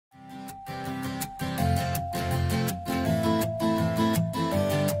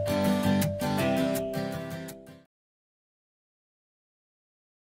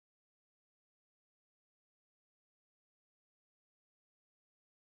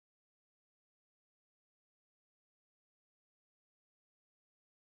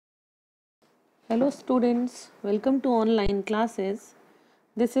Hello students, welcome to online classes.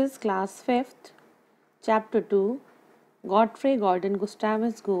 This is class 5th, chapter 2, Godfrey, Gordon,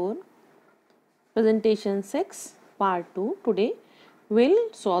 Gustavus, Gore, presentation 6, part 2. Today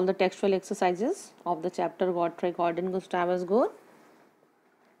we'll solve the textual exercises of the chapter Godfrey, Gordon, Gustavus, Gore.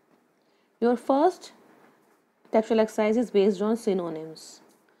 Your first textual exercise is based on synonyms.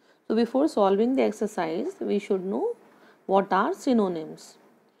 So before solving the exercise, we should know what are synonyms.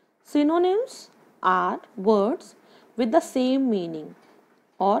 Synonyms are words with the same meaning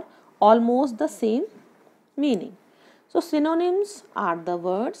or almost the same meaning. So synonyms are the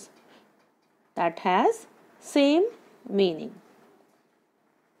words that has same meaning.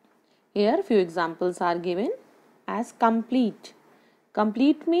 Here few examples are given as complete.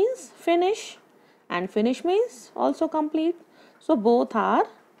 Complete means finish and finish means also complete. So both are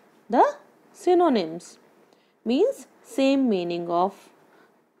the synonyms, means same meaning of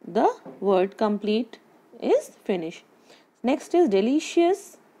the word complete is finish. Next is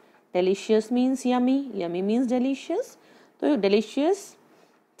delicious. Delicious means yummy. Yummy means delicious. So delicious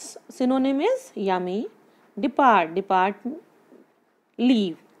synonym is yummy. Depart. Depart,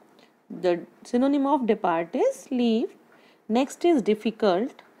 leave. The synonym of depart is leave. Next is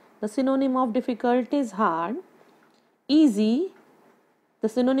difficult. The synonym of difficult is hard. Easy. The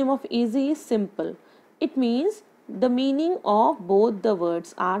synonym of easy is simple. It means the meaning of both the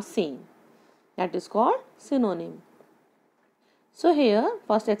words are same. That is called synonym. So here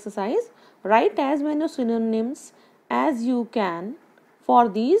first exercise, write as many synonyms as you can for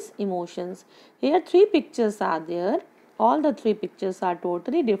these emotions. Here three pictures are there. All the three pictures are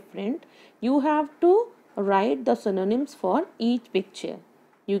totally different. You have to write the synonyms for each picture.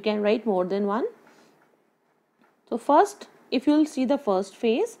 You can write more than one. So first, if you will see the first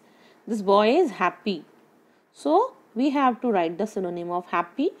face, this boy is happy. So we have to write the synonym of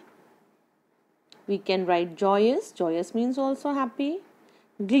happy. We can write joyous. Joyous means also happy.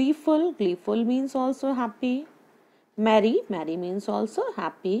 Gleeful. Gleeful means also happy. Merry. Merry means also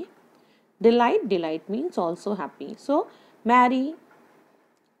happy. Delight. Delight means also happy. So merry,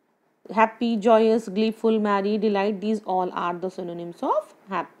 happy, joyous, gleeful, merry, delight, these all are the synonyms of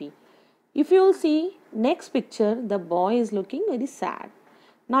happy. If you will see next picture, the boy is looking very sad.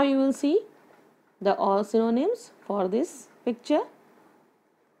 Now you will see the all synonyms for this picture.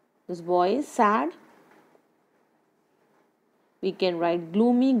 This boy is sad. We can write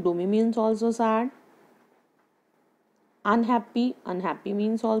gloomy. Gloomy means also sad. Unhappy. Unhappy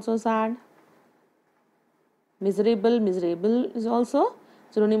means also sad. Miserable. Miserable is also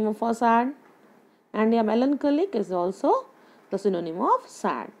synonym for sad. And yeah, melancholic is also the synonym of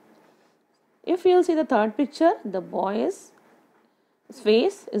sad. If you will see the third picture, the boy's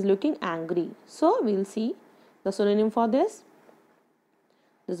face is looking angry. So we will see the synonym for this.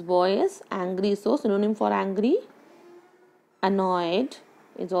 This boy is angry. So synonym for angry. Annoyed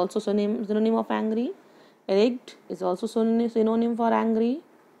is also synonym of angry. Irked is also synonym for angry.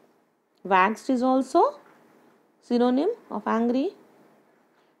 Vexed is also synonym of angry.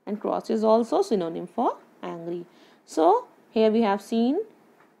 And cross is also synonym for angry. So here we have seen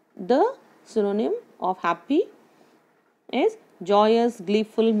the synonym of happy is joyous,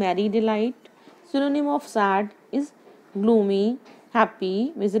 gleeful, merry, delight. Synonym of sad is gloomy,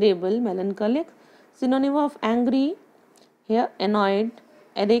 happy, miserable, melancholic. Synonym of angry, here annoyed,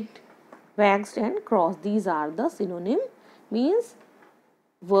 irked, vexed and cross. These are the synonym, means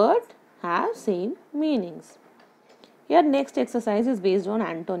word have same meanings. Here next exercise is based on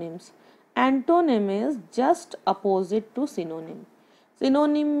antonyms. Antonym is just opposite to synonym.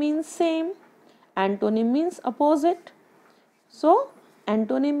 Synonym means same. Antonym means opposite. So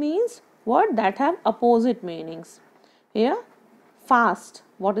antonym means word that have opposite meanings. Here fast.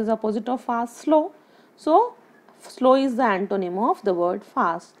 What is opposite of fast? Slow. So slow is the antonym of the word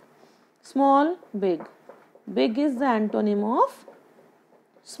fast. Small, big. Big is the antonym of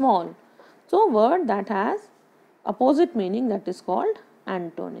small. So word that has opposite meaning, that is called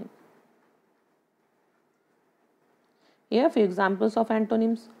antonym. Here few examples of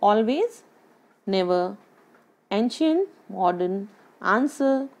antonyms. Always, never, ancient, modern,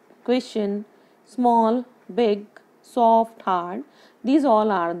 answer, question, small, big, soft, hard. These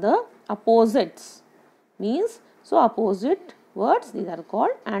all are the opposites, means so opposite words, these are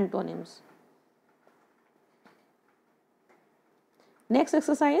called antonyms. Next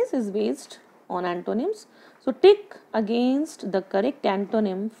exercise is based on antonyms. So tick against the correct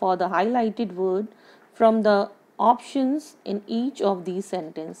antonym for the highlighted word from the options in each of these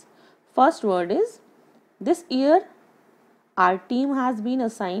sentences. First word is, this year our team has been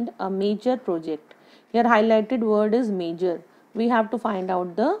assigned a major project. Here highlighted word is major. We have to find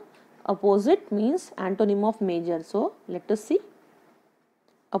out the opposite means antonym of major. So let us see.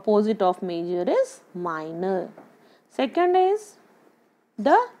 Opposite of major is minor. Second is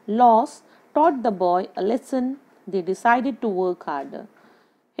the loss taught the boy a lesson. They decided to work harder.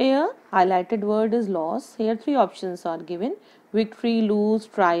 Here highlighted word is loss. Here three options are given: victory, lose,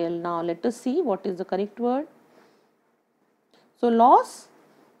 trial. Now let us see what is the correct word. So loss,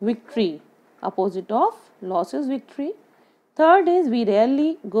 victory. Opposite of loss is victory. Third is we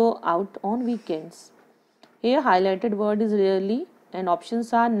rarely go out on weekends. Here highlighted word is rarely and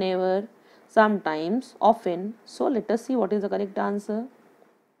options are never, sometimes, often. So let us see what is the correct answer.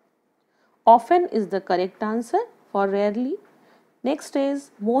 Often is the correct answer for rarely. Next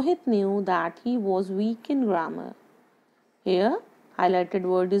is Mohit knew that he was weak in grammar. Here highlighted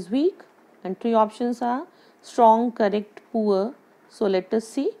word is weak and three options are strong, correct, poor. So let us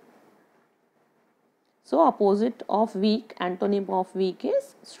see. So opposite of weak, antonym of weak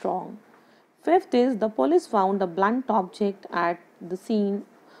is strong. Fifth is the police found a blunt object at the scene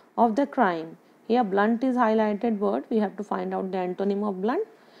of the crime. Here blunt is highlighted word. We have to find out the antonym of blunt.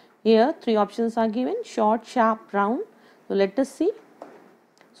 Here three options are given: short, sharp, round. So let us see.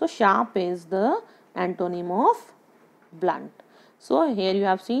 So sharp is the antonym of blunt. So here you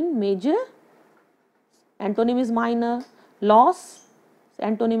have seen major, antonym is minor, loss,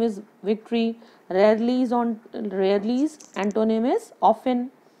 antonym is victory, rarely is antonym is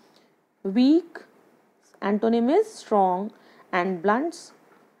often, weak, antonym is strong, and blunt's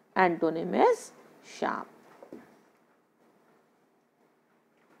antonym is sharp.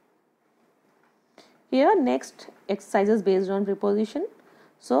 Here next exercises based on preposition.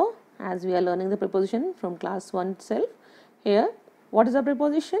 So as we are learning the preposition from class 1 itself, here what is a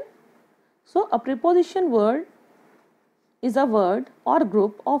preposition? So a preposition word is a word or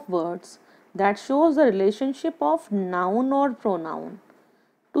group of words that shows the relationship of noun or pronoun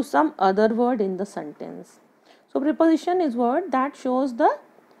to some other word in the sentence. So preposition is word that shows the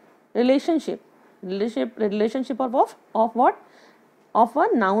relationship of what? Of a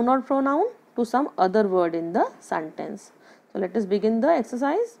noun or pronoun to some other word in the sentence. So let us begin the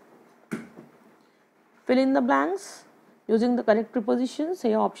exercise. Fill in the blanks using the correct prepositions.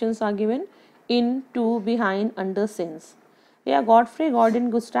 Here options are given: in, to, behind, under, since. Here Godfrey, Gordon,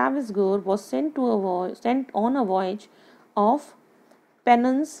 Gustavus, Gore was sent on a voyage of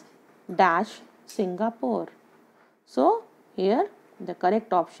penance dash Singapore. So here the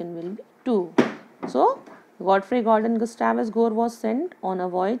correct option will be 2. So Godfrey, Gordon, Gustavus, Gore was sent on a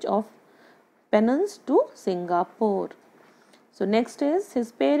voyage of penance to Singapore. So next is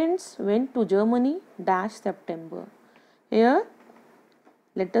his parents went to Germany dash September. Here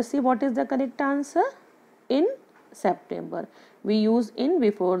let us see what is the correct answer. In September. We use in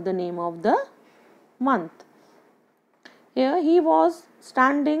before the name of the month. Here he was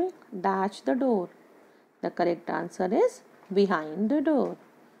standing dash the door. The correct answer is behind the door.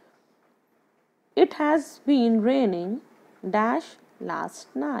 It has been raining dash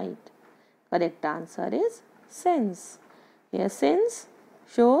last night. Correct answer is since. Here since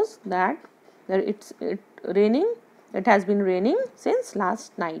shows that it has been raining since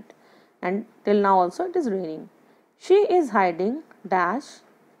last night and till now also it is raining. She is hiding dash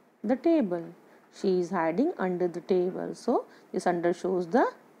the table. She is hiding under the table. So this under shows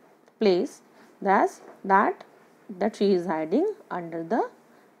the place that she is hiding under the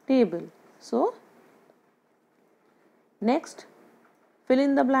table. So next fill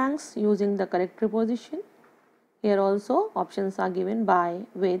in the blanks using the correct preposition. Here also options are given: by,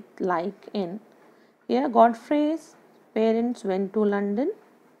 with, like, in. Here Godfrey's parents went to London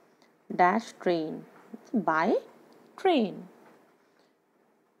dash train. By train.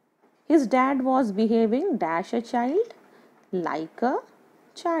 His dad was behaving dash a child like a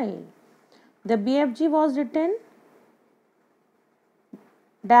child. The BFG was written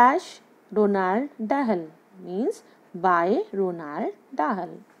dash Ronald Dahl, means by Ronald Dahl.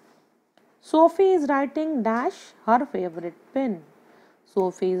 Sophie is writing dash her favorite pen.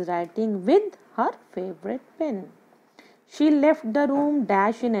 Sophie is writing with her favorite pen. She left the room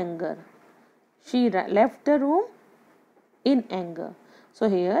dash in anger. She left the room in anger. So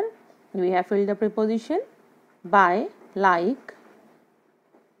here we have filled the preposition by, like,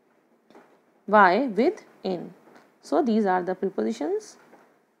 by, with, in. So these are the prepositions.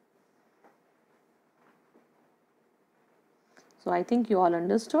 So I think you all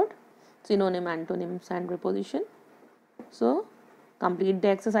understood synonym, antonyms and preposition. So complete the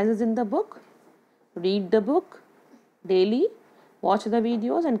exercises in the book, read the book daily, watch the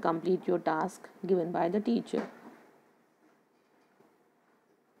videos and complete your task given by the teacher.